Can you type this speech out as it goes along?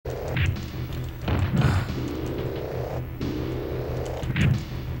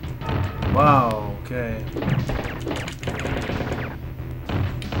wow, okay.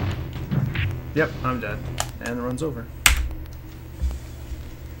 Yep, I'm dead. And the run's over.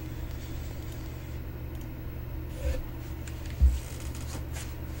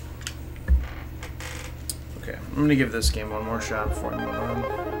 Okay, I'm gonna give this game one more shot before I move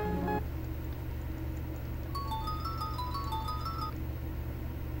on.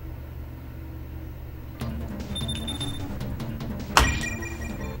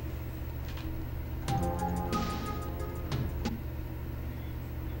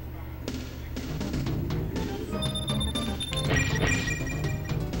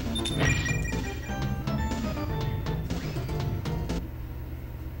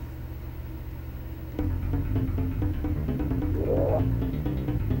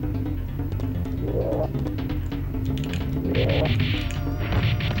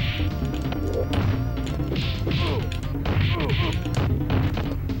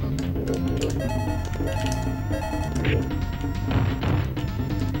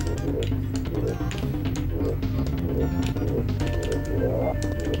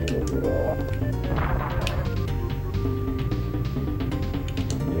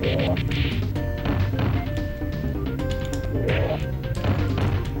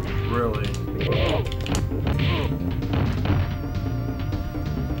 Really?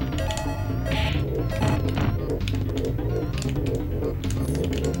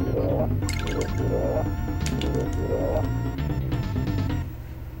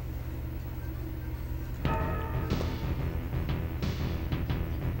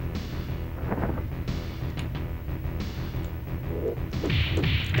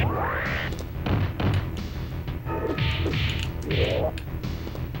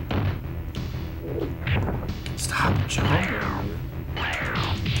 Stop jumping.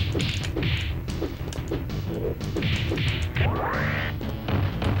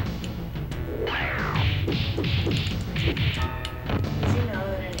 Did you know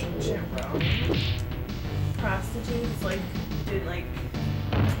that in ancient Rome, prostitutes did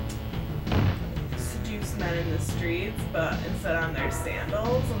seduce men in the streets, but instead on their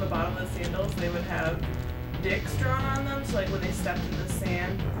sandals, on the bottom of the sandals, they would have dicks drawn on them. So when they stepped in the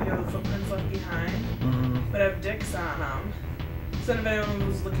sand, the footprints left behind, would have dicks on them. So if anyone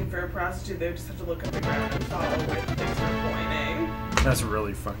was looking for a prostitute, they would just have to look at the ground and follow where the dicks were pointing. That's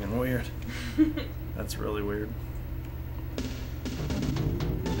really fucking weird. That's really weird.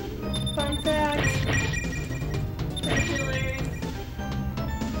 Fun fact. Thank you, Larry.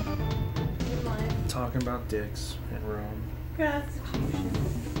 Good life. Talking about dicks in Rome. Prostitution.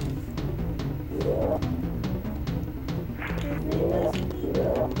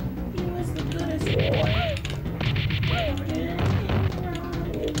 He was the goodest boy. Never did anything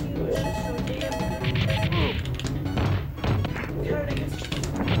wrong. He was just so damn good. Counted against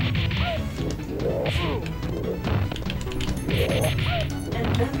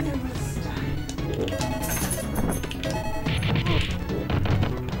and then there was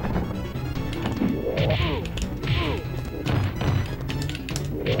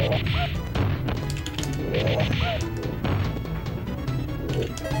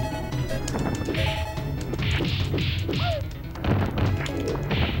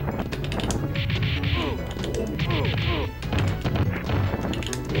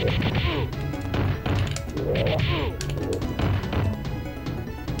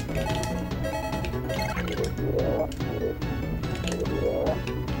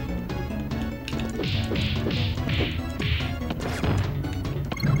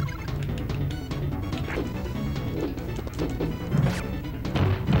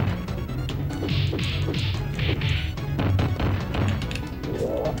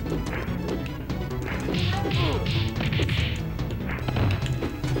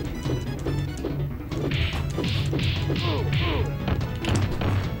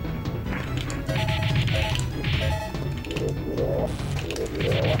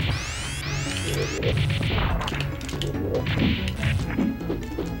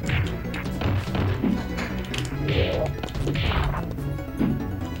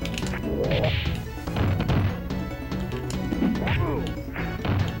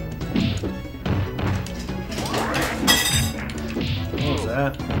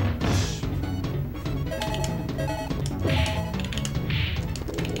That.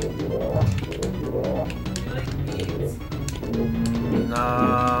 No,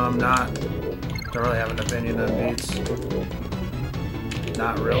 I'm not. Don't really have an opinion on beats.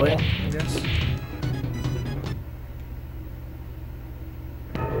 Not really, I guess.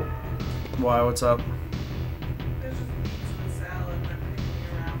 Why? What's up? there's just beets in the salad and everything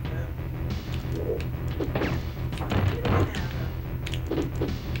around it. I didn't have it.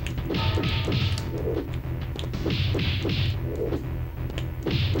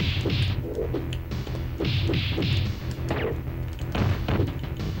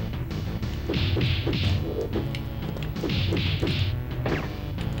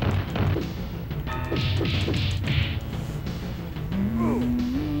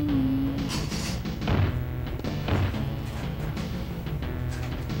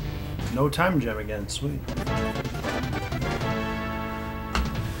 No time gem again, sweet.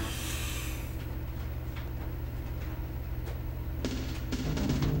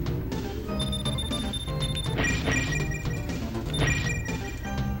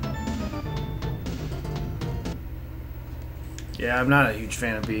 Yeah, I'm not a huge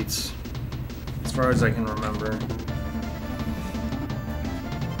fan of beats, as far as I can remember.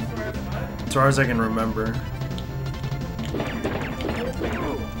 As far as I can remember.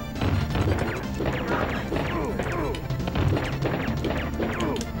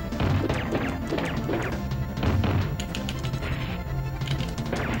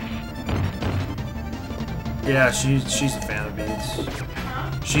 Yeah, she's a fan of beats.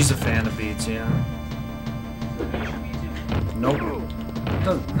 She's a fan of beats, yeah. Nope.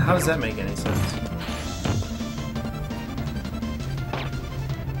 How does that make any sense?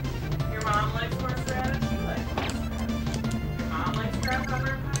 Your mom likes horseradish, you like horseradish. Your mom likes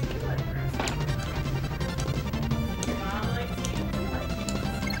grasshopper pie, you like grasshopper pie. Your mom likes beans, you like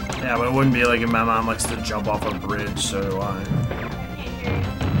beans. Yeah, but it wouldn't be like if my mom likes to jump off a bridge, so do I. I can't hear you.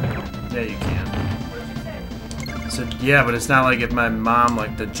 Yeah, you can. What'd you say? So, yeah, but it's not like if my mom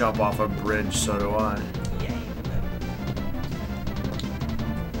liked to jump off a bridge, so do I. Yeah, you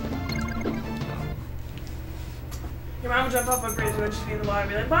Your mom would jump off a bridge when she'd be in the water and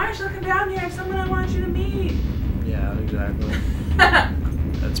be like, Marshall, come down here, I have someone I want you to meet. Yeah, exactly.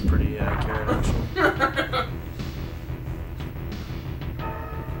 That's pretty accurate, actually.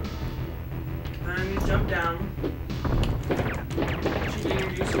 And you jump down. She'd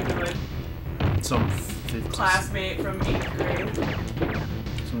introduce you to like Some 50, classmate from 8th grade.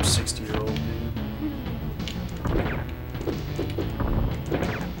 some 60-year-old dude.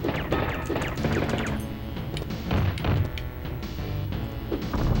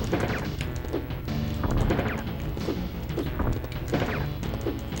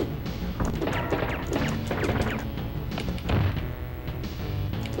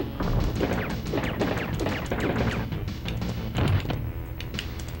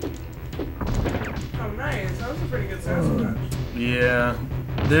 Oh, nice. That was a pretty good Sasquatch. Yeah,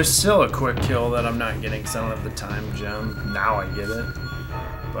 there's still a quick kill that I'm not getting because I don't have the time gem. Now I get it,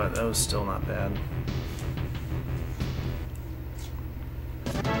 but that was still not bad.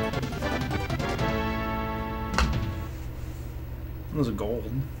 It was a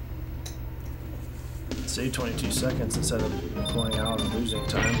gold. Save 22 seconds instead of pulling out and losing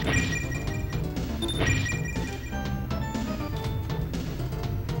time.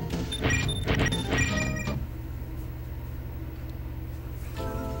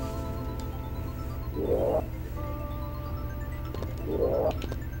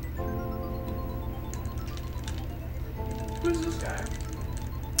 Who's this guy?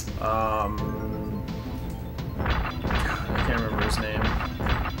 I can't remember his name.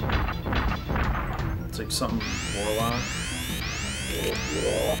 It's like something Warlock.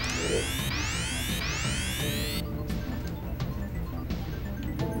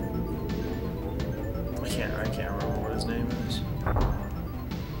 I can't remember what his name is.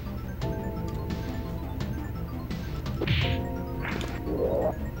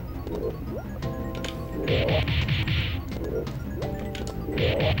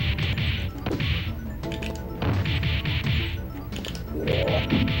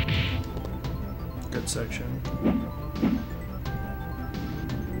 Good section.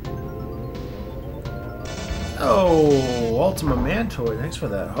 Oh, Ultima Mantoid. Thanks for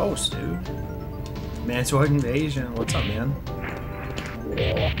that host, dude. Mantoid Invasion. What's up, man?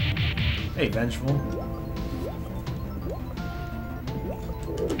 Hey, Vengeful.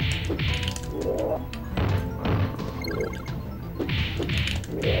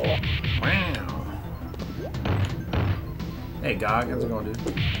 Wow. Hey, Gog. How's it going, dude?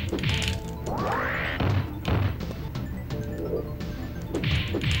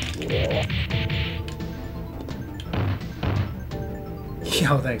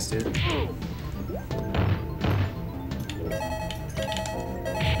 Yo, thanks, dude.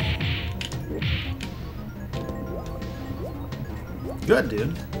 Good,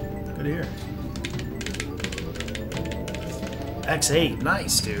 dude. Good to hear. X8,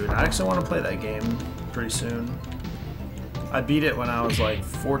 nice, dude. I actually want to play that game pretty soon. I beat it when I was like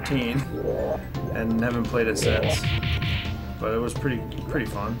 14 and haven't played it since. But it was pretty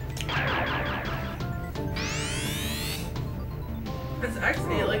fun. Is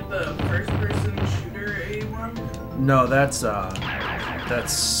X8 like the first person shooter A1? No, that's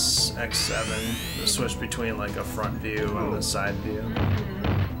That's X7. The switch between like a front view and the side view.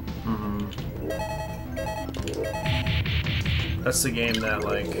 That's the game that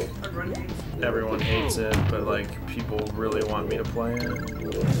like everyone hates it, but like people really want me to play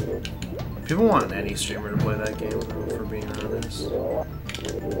it. People want any streamer to play that game, for being honest.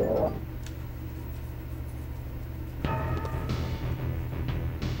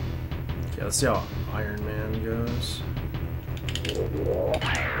 Okay, let's see how Iron Man goes.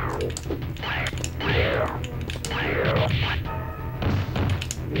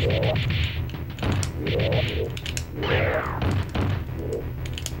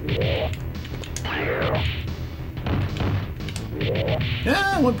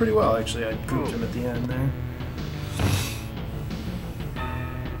 Yeah, it went pretty well actually. I grouped him at the end there.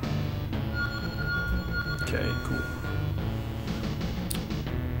 Okay, cool.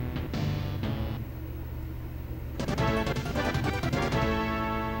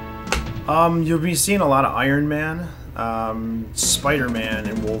 You'll be seeing a lot of Iron Man, Spider-Man,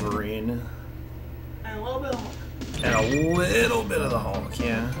 and Wolverine. And a little bit of Hulk. And a little bit of the Hulk,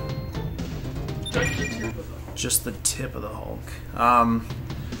 yeah. Just the tip of the Hulk. Just the tip of the Hulk.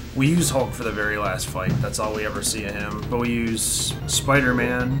 We use Hulk for the very last fight. That's all we ever see of him. But we use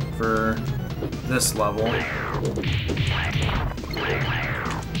Spider-Man for this level.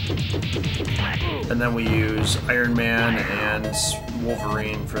 And then we use Iron Man and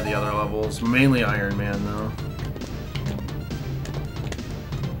Wolverine for the other levels. Mainly Iron Man, though.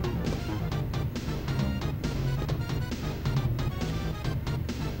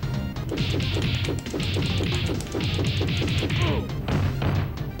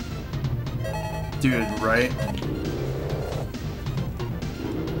 Dude, right?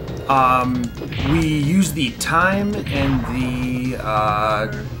 We use the time and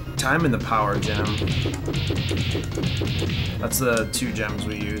the power gem. That's the 2 gems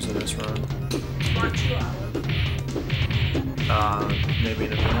we use in this run. Want 2 hours? Maybe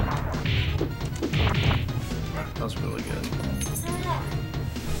in a minute. That was really good.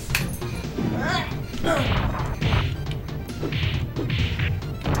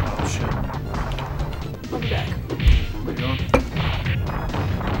 Oh shit. I'll be back. Where you going?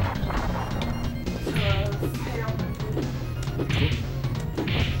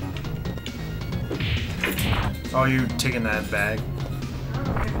 Oh, you taking that bag?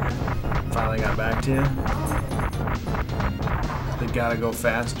 Finally got back to you? They gotta go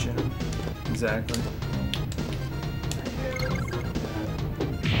fast, Jim. Exactly.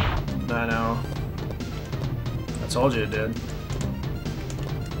 I know. I told you it did.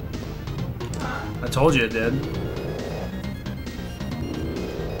 I told you it did.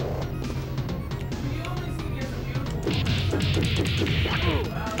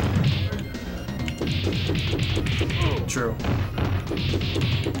 True.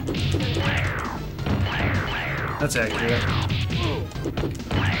 That's accurate.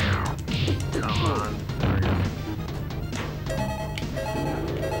 Come on. There we go.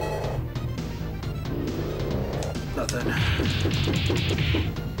 Nothing.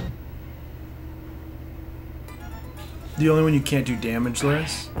 The only one you can't do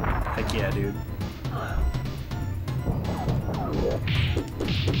damageless? Heck yeah, dude.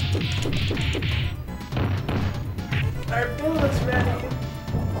 Our bill is ready.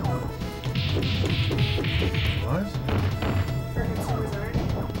 What? For consumers already.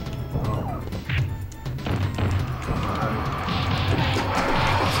 Oh. Come on.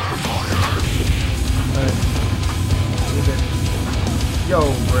 Alright. Leave it. Yo,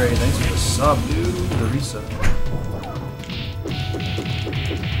 Bray, thanks for the sub, dude. The resub.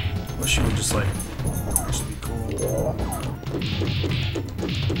 Wish you would just like, just be cool.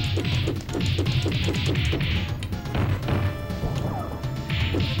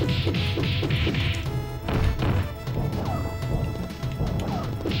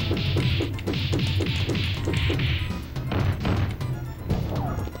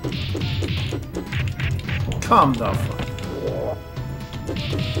 Come the fuck.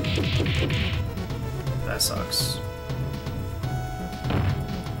 That sucks.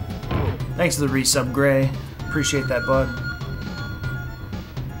 Thanks for the resub, Gray. Appreciate that, bud.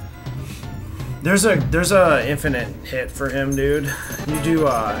 There's a infinite hit for him, dude. You do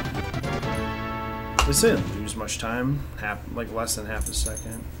this didn't lose much time, like less than half a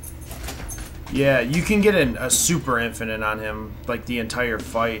second. Yeah, you can get a super infinite on him, like the entire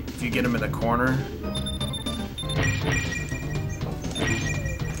fight, if you get him in the corner.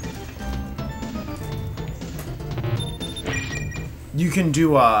 You can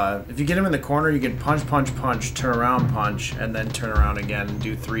do, if you get him in the corner, you can punch, punch, punch, turn around, punch, and then turn around again and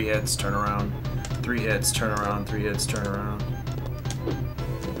do 3 hits, turn around, 3 hits, turn around, 3 hits, turn around.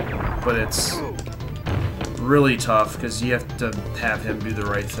 but it's really tough because you have to have him do the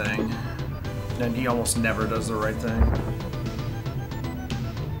right thing, and he almost never does the right thing.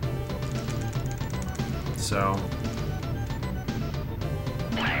 So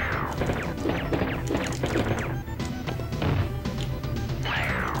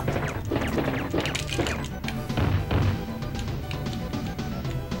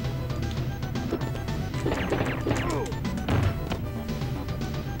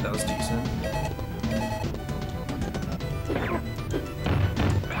that was decent.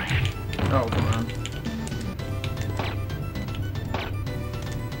 Oh, come on.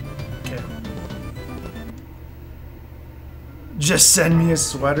 Okay. Just send me a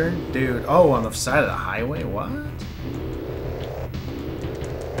sweater? Dude, oh, on the side of the highway? What?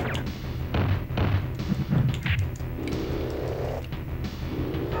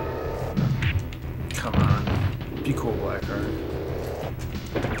 Come on. Be cool, Blackheart.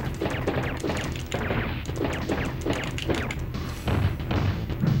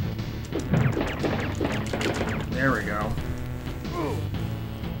 There we go.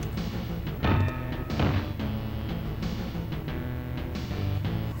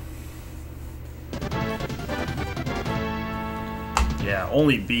 Yeah,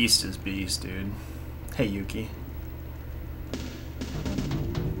 only Beast is Beast, dude. Hey, Yuki.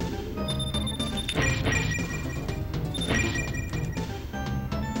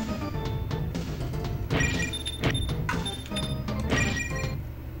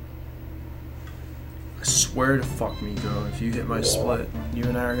 I swear to fuck me, Go. If you hit my split, you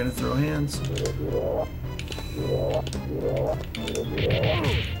and I are gonna throw hands.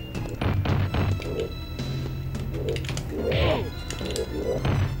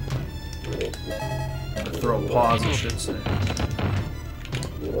 Throw paws, I should say.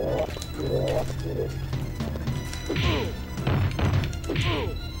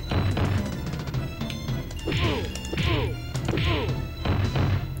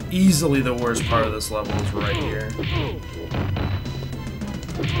 Easily the worst part of this level is right here.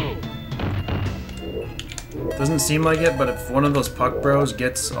 Doesn't seem like it, but if one of those puck bros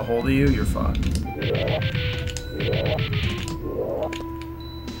gets a hold of you, you're fucked.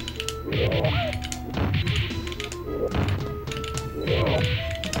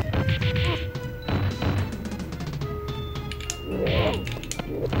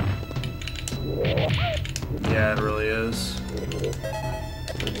 Yeah, it really is.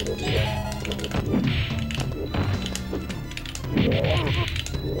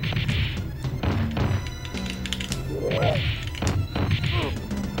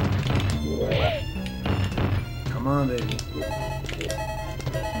 Come on, baby.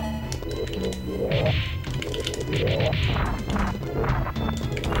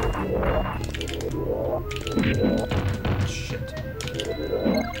 Shit.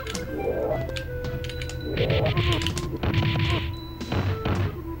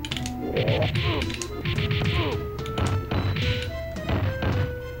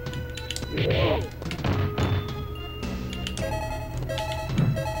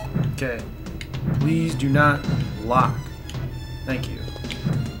 Okay. Please do not lock. Thank you.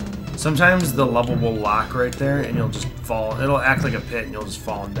 Sometimes the level will lock right there and you'll just fall. It'll act like a pit and you'll just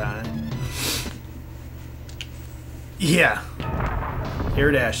fall and die. Yeah.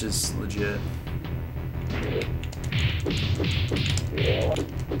 Air dash is legit.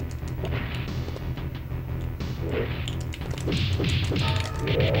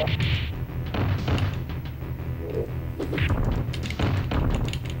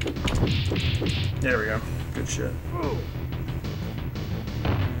 There we go. Good shit.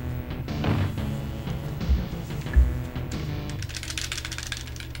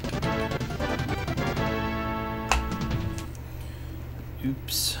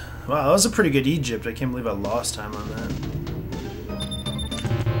 Oops. Wow, that was a pretty good Egypt. I can't believe I lost time on that.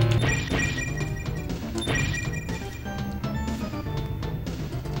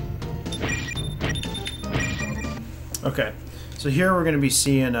 Okay, so here we're going to be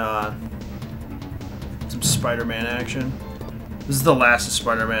seeing some Spider-Man action. This is the last of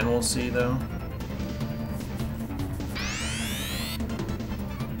Spider-Man we'll see, though.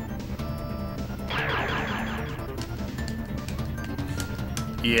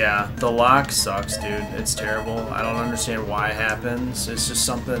 Yeah, the lock sucks, dude. It's terrible. I don't understand why it happens. It's just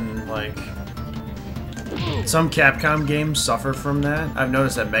something like... Some Capcom games suffer from that. I've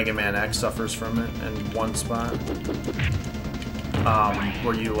noticed that Mega Man X suffers from it in one spot.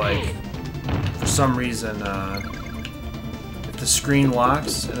 Where you, like, for some reason, if the screen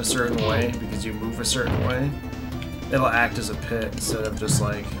locks in a certain way because you move a certain way, it'll act as a pit instead of just,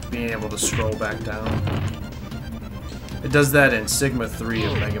 like, being able to scroll back down. It does that in Sigma 3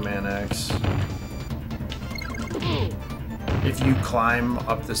 of Mega Man X. If you climb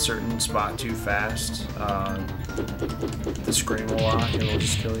up the certain spot too fast, the screen will lock and it'll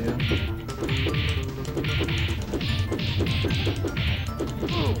just kill you.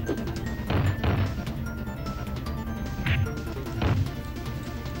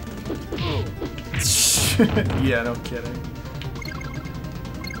 Yeah, no kidding.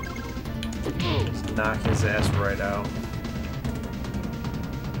 Just knock his ass right out.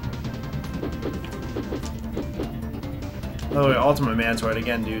 Oh, Ultimate Mantoid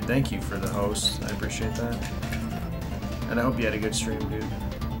again, dude. Thank you for the host. I appreciate that. And I hope you had a good stream, dude.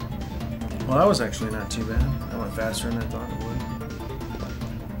 Well, that was actually not too bad. That went faster than I thought it would.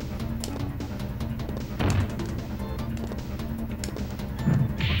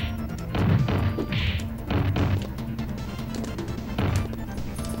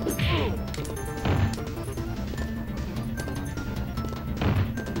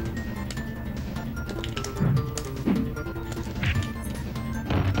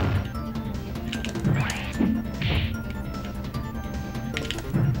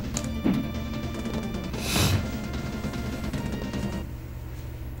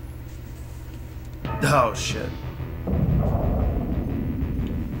 Oh, shit.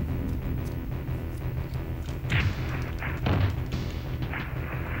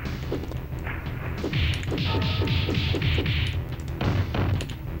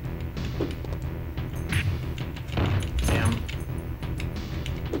 Damn.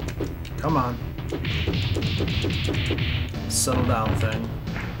 Come on. Settle down, thing.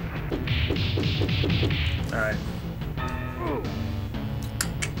 Alright.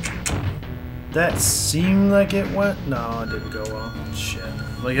 That seemed like it went... No, it didn't go well. Shit.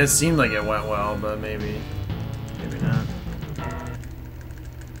 Like, it seemed like it went well, but maybe not.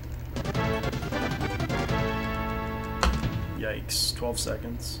 Yikes. 12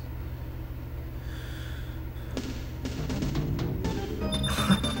 seconds.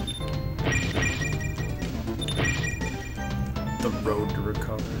 The road to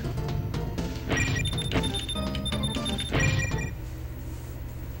recovery.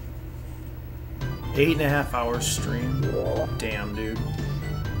 Eight and a half hours stream. Damn, dude.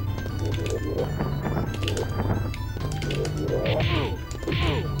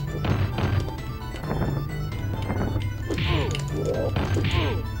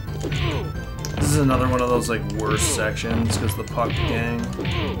 This is another one of those like worst sections because the Puck Gang.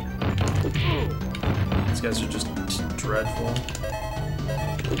 These guys are just dreadful.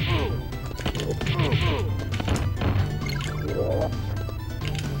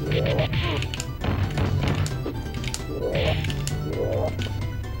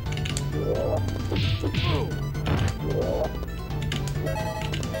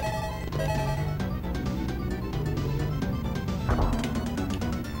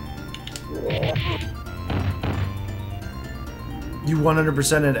 You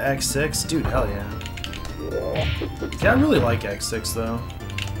 100% at X6? Dude, hell yeah. Yeah, I really like X6 though.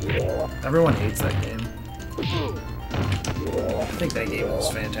 Everyone hates that game. I think that game was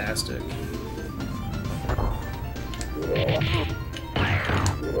fantastic.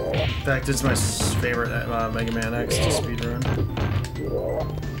 In fact, it's my favorite Mega Man X to speedrun.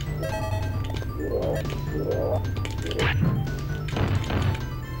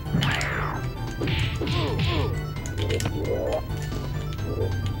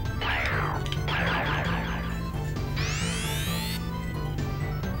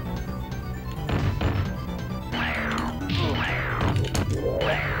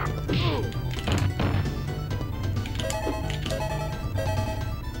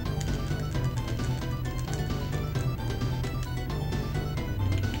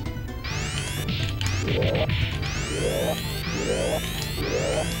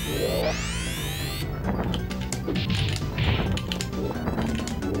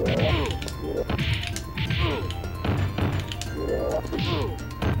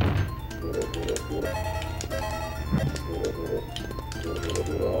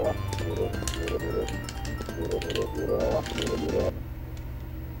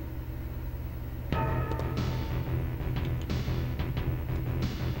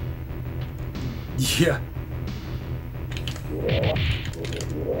 Yeah.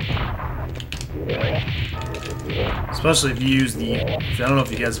 Especially if you use the, I don't know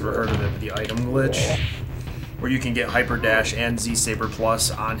if you guys have ever heard of it, but the item glitch, where you can get Hyper Dash and Z Saber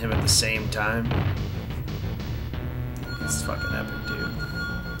Plus on him at the same time. It's fucking epic, dude.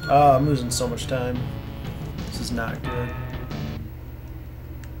 Oh, I'm losing so much time. This is not good.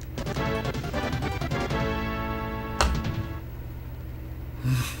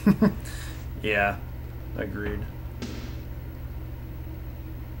 Yeah, agreed.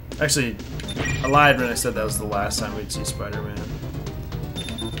 Actually, I lied when I said that was the last time we'd see Spider-Man.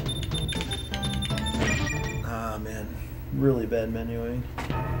 Ah, man. Really bad menuing.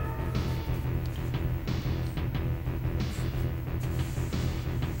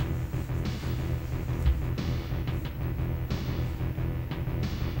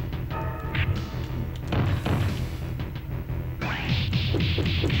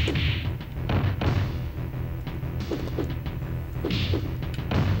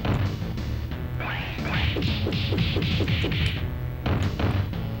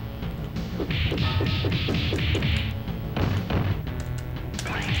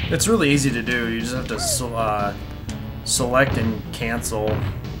 It's really easy to do. You just have to select and cancel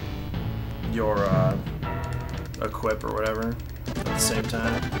your equip or whatever at the same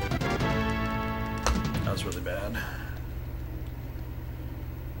time. That was really bad.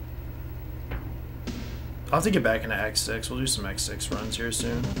 I'll have to get back into X6. We'll do some X6 runs here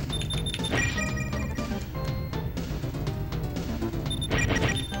soon.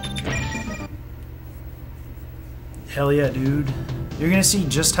 Hell yeah, dude. You're gonna see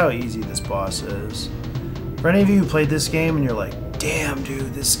just how easy this boss is. For any of you who played this game and you're like, damn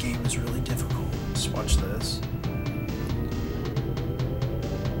dude, this game is really difficult, just watch this.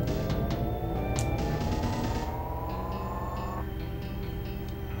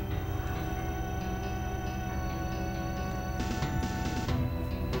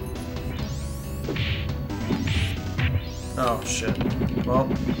 Oh shit. Well,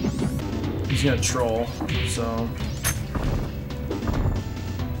 he's gonna troll, so...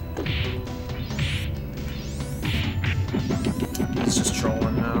 It's just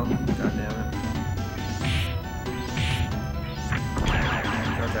trolling now. God damn it.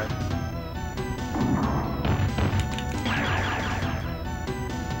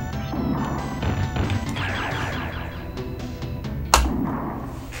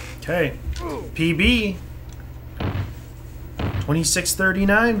 Okay. Okay. PB.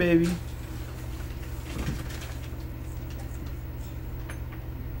 2639, baby.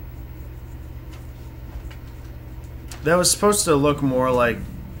 That was supposed to look more like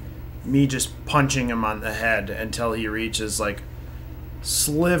me just punching him on the head until he reaches like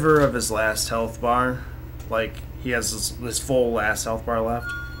sliver of his last health bar. Like he has this full last health bar left.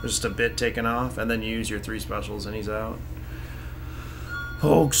 There's just a bit taken off, and then you use your 3 specials and he's out.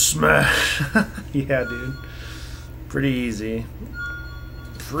 Hulk smash. Yeah, dude. Pretty easy.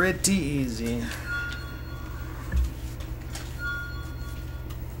 Pretty easy.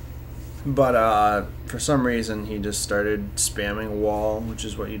 But for some reason he just started spamming wall, which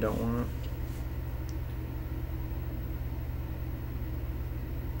is what you don't want.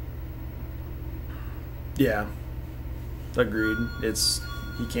 Yeah. Agreed.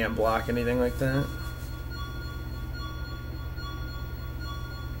 He can't block anything like that.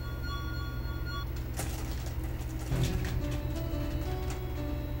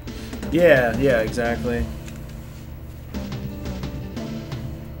 Yeah, exactly.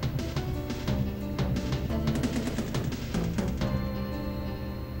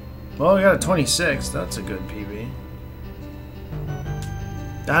 Well, we got a 26. That's a good PB.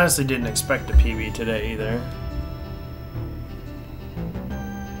 I honestly didn't expect a PB today either.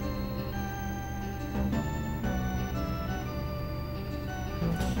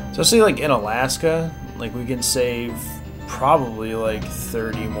 Especially like in Alaska, like we can save probably like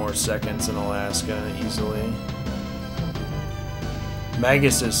 30 more seconds in Alaska easily.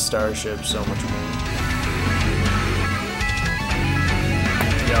 Magus' starship so much more.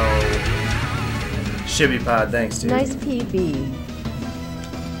 Yo. Shibby Pod, thanks dude. Nice PB.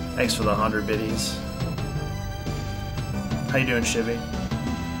 Thanks for the 100 biddies. How you doing, Shibby?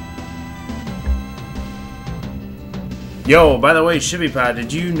 Yo, by the way, Shibby Pod,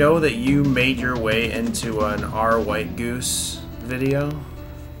 did you know that you made your way into an R White Goose video?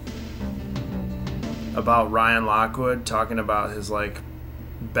 About Ryan Lockwood talking about his, like,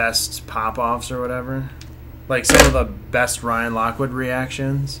 best pop-offs or whatever? Like, some of the best Ryan Lockwood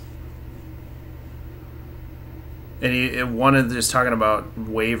reactions. And one of just talking about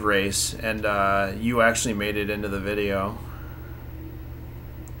Wave Race, and you actually made it into the video.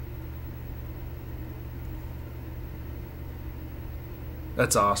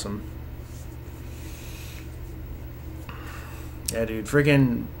 That's awesome. Yeah, dude.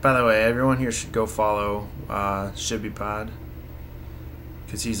 Freaking, by the way, everyone here should go follow Shibby Pod.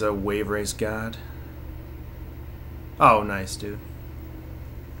 Because he's a Wave Race god. Oh, nice, dude.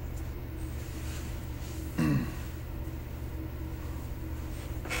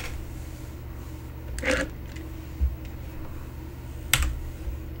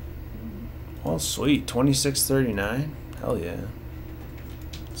 Oh, sweet. 2639? Hell yeah.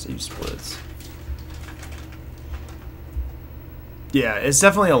 Save splits. Yeah, it's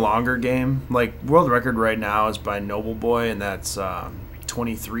definitely a longer game. Like, world record right now is by Noble Boy, and that's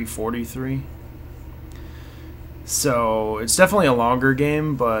 23:43. So it's definitely a longer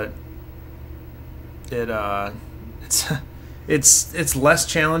game, but it's less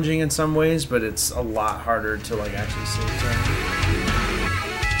challenging in some ways, but it's a lot harder to like actually save time.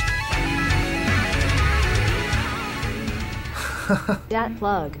 Dat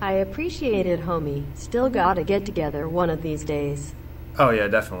plug. I appreciate it, homie. Still gotta get together one of these days. Oh yeah,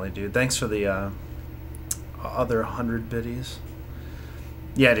 definitely, dude. Thanks for the other 100 biddies.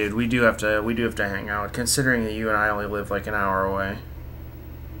 Yeah, dude, we do have to hang out, considering that you and I only live like an hour away,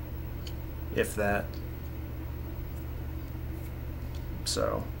 if that.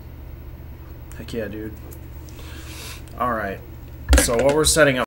 So, heck yeah, dude. All right. So what we're setting up